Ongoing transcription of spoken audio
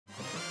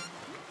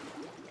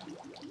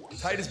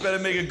Titus better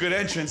make a good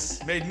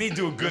entrance. Made me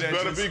do a good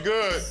entrance. Better be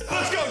good.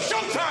 Let's go,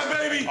 showtime,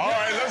 baby! All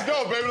right, let's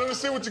go, baby. Let me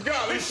see what you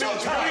got. Let me see what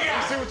you got. Let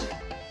me see what you...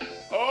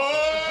 Oh!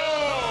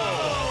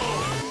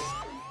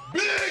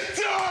 Big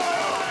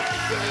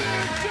time!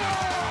 Big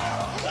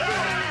time!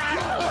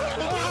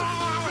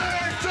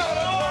 Big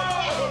time!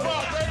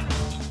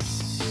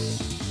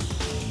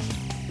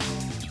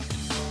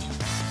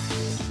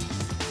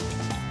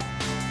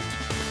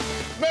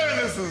 Man,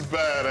 this is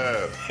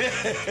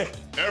badass.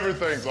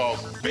 Everything's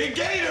awesome. Big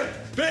Gator!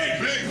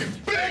 Big Gator!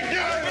 Big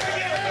Gator!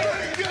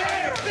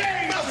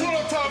 That's what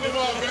I'm talking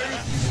about, baby.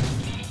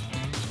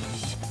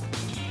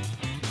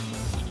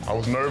 I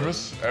was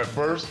nervous at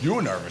first. You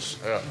were nervous.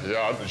 Yeah,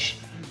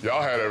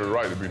 y'all had every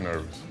right to be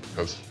nervous,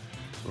 because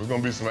there's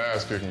gonna be some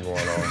ass kicking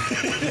going on.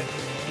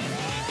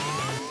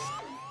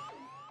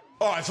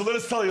 All right, so let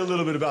us tell you a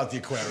little bit about the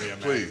aquarium,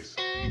 man. Please.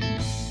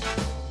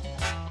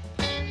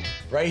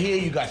 Right here,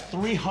 you got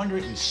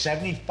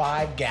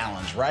 375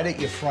 gallons right at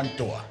your front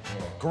door.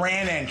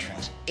 Grand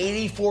entrance,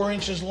 84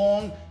 inches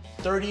long,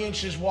 30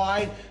 inches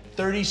wide,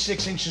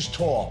 36 inches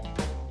tall.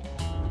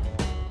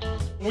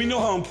 We know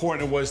how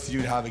important it was to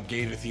you to have a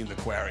Gator-themed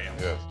aquarium.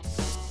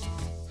 Yes.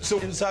 So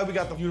inside we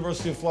got the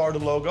University of Florida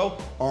logo,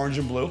 orange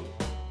and blue.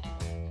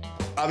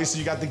 Obviously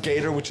you got the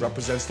Gator, which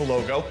represents the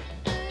logo.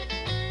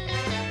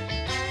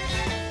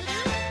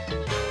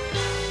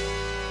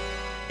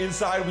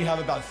 Inside we have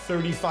about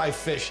 35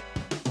 fish.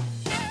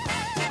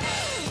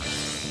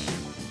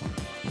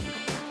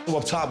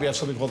 Up top we have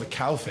something called the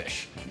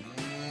cowfish.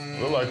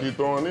 Look like you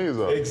throwing these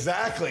up.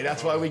 Exactly,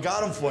 that's why we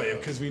got him for you,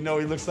 because we know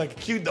he looks like a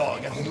cute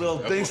dog. Got the little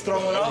things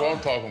throwing up. That's what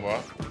I'm talking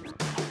about.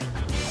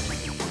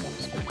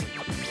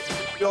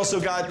 We also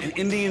got an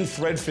Indian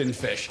threadfin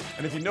fish.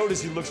 And if you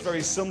notice, he looks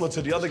very similar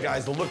to the other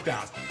guys, the look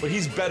downs, but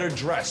he's better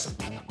dressed.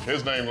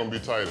 His name gonna be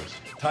Titus.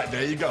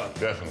 There you go.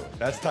 Definitely.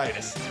 That's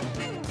Titus.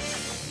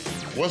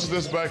 What's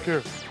this back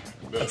here?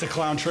 That's a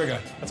clown trigger.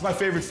 That's my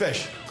favorite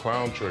fish.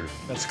 Clown trigger.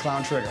 That's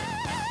clown trigger.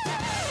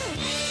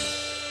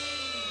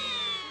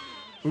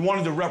 We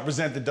wanted to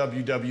represent the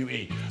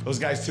WWE. Those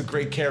guys took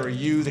great care of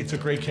you. They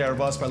took great care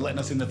of us by letting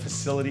us in the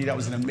facility. That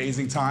was an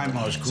amazing time.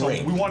 Oh, it was great.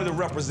 So we wanted to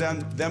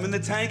represent them in the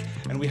tank,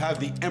 and we have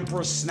the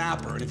Emperor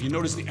Snapper. And if you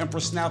notice, the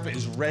Emperor Snapper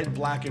is red,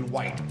 black, and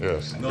white.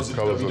 Yes, And those are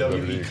colors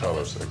WWE of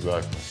colors.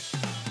 Exactly.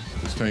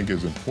 This tank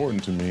is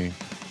important to me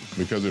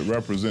because it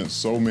represents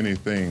so many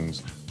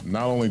things,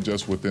 not only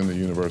just within the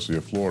University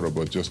of Florida,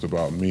 but just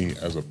about me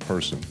as a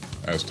person,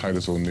 as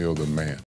Titus O'Neil, the man.